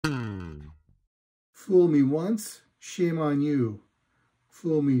Fool me once, shame on you.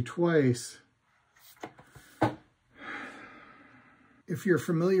 Fool me twice. If you're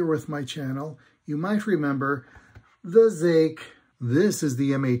familiar with my channel, you might remember the Zake. This is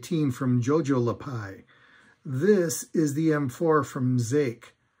the M18 from Jojolepai. This is the M4 from Zake.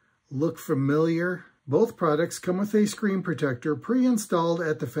 Look familiar? Both products come with a screen protector pre-installed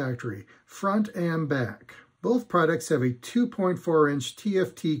at the factory, front and back. Both products have a 2.4-inch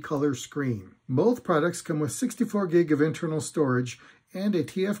TFT color screen. Both products come with 64 gig of internal storage and a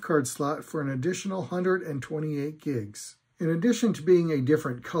TF card slot for an additional 128 gigs. In addition to being a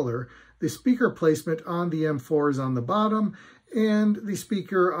different color, the speaker placement on the M4 is on the bottom and the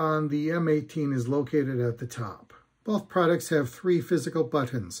speaker on the M18 is located at the top. Both products have 3 physical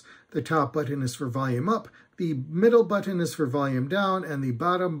buttons. The top button is for volume up, the middle button is for volume down, and the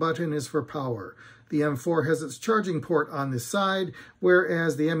bottom button is for power. The M4 has its charging port on the side,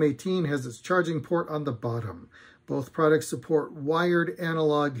 whereas the M18 has its charging port on the bottom. Both products support wired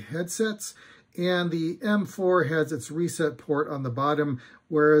analog headsets, and the M4 has its reset port on the bottom,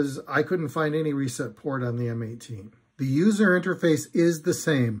 whereas I couldn't find any reset port on the M18. The user interface is the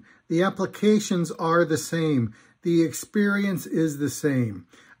same. The applications are the same. The experience is the same.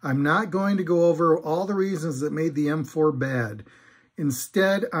 I'm not going to go over all the reasons that made the M4 bad.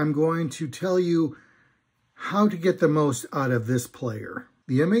 Instead, I'm going to tell you how to get the most out of this player.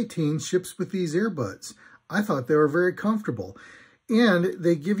 The M18 ships with these earbuds. I thought they were very comfortable. And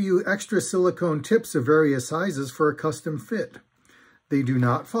they give you extra silicone tips of various sizes for a custom fit. They do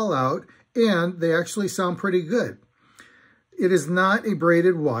not fall out, and they actually sound pretty good. It is not a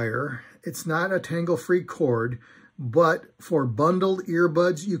braided wire. It's not a tangle-free cord, but for bundled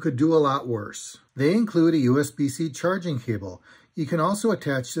earbuds, you could do a lot worse. They include a USB-C charging cable. You can also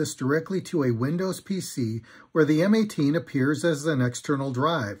attach this directly to a Windows PC where the M18 appears as an external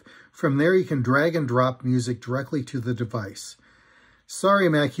drive. From there, you can drag and drop music directly to the device. Sorry,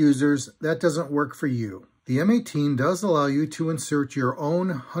 Mac users, that doesn't work for you. The M18 does allow you to insert your own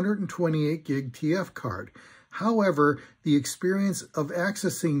 128 gig TF card. However, the experience of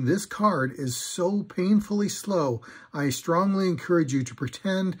accessing this card is so painfully slow, I strongly encourage you to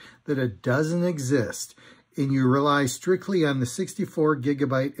pretend that it doesn't exist and you rely strictly on the 64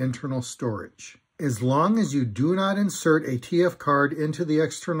 gigabyte internal storage. As long as you do not insert a TF card into the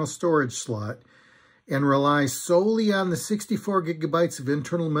external storage slot and rely solely on the 64 gigabytes of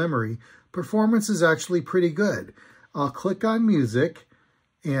internal memory, performance is actually pretty good. I'll click on music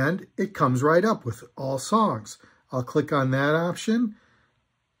and it comes right up with all songs. I'll click on that option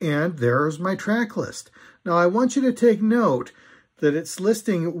and there's my track list. Now I want you to take note that it's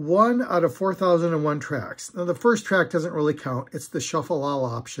listing 1 out of 4,001 tracks. Now the first track doesn't really count. It's the shuffle all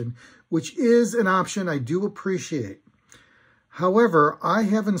option, which is an option I do appreciate. However, I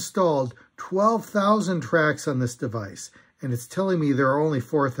have installed 12,000 tracks on this device, and it's telling me there are only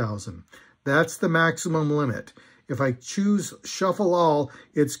 4,000. That's the maximum limit. If I choose Shuffle All,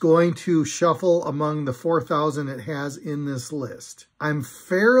 it's going to shuffle among the 4,000 it has in this list. I'm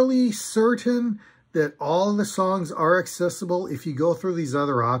fairly certain that all the songs are accessible if you go through these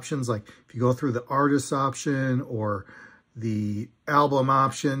other options, like if you go through the artist option or the album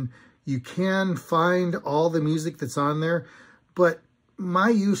option, you can find all the music that's on there. But my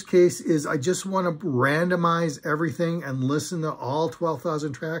use case is I just want to randomize everything and listen to all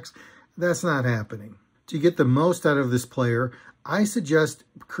 12,000 tracks. That's not happening. To get the most out of this player, I suggest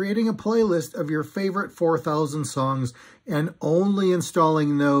creating a playlist of your favorite 4,000 songs and only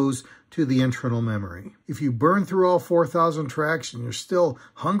installing those to the internal memory. If you burn through all 4,000 tracks and you're still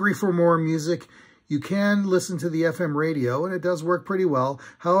hungry for more music, you can listen to the FM radio, and it does work pretty well.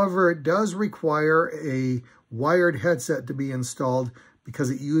 However, it does require a wired headset to be installed because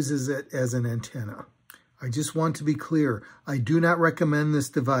it uses it as an antenna. I just want to be clear, I do not recommend this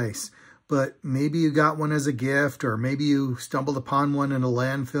device, but maybe you got one as a gift, or maybe you stumbled upon one in a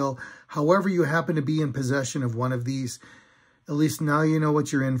landfill. However you happen to be in possession of one of these, at least now you know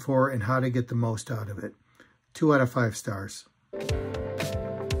what you're in for and how to get the most out of it. 2 out of 5 stars.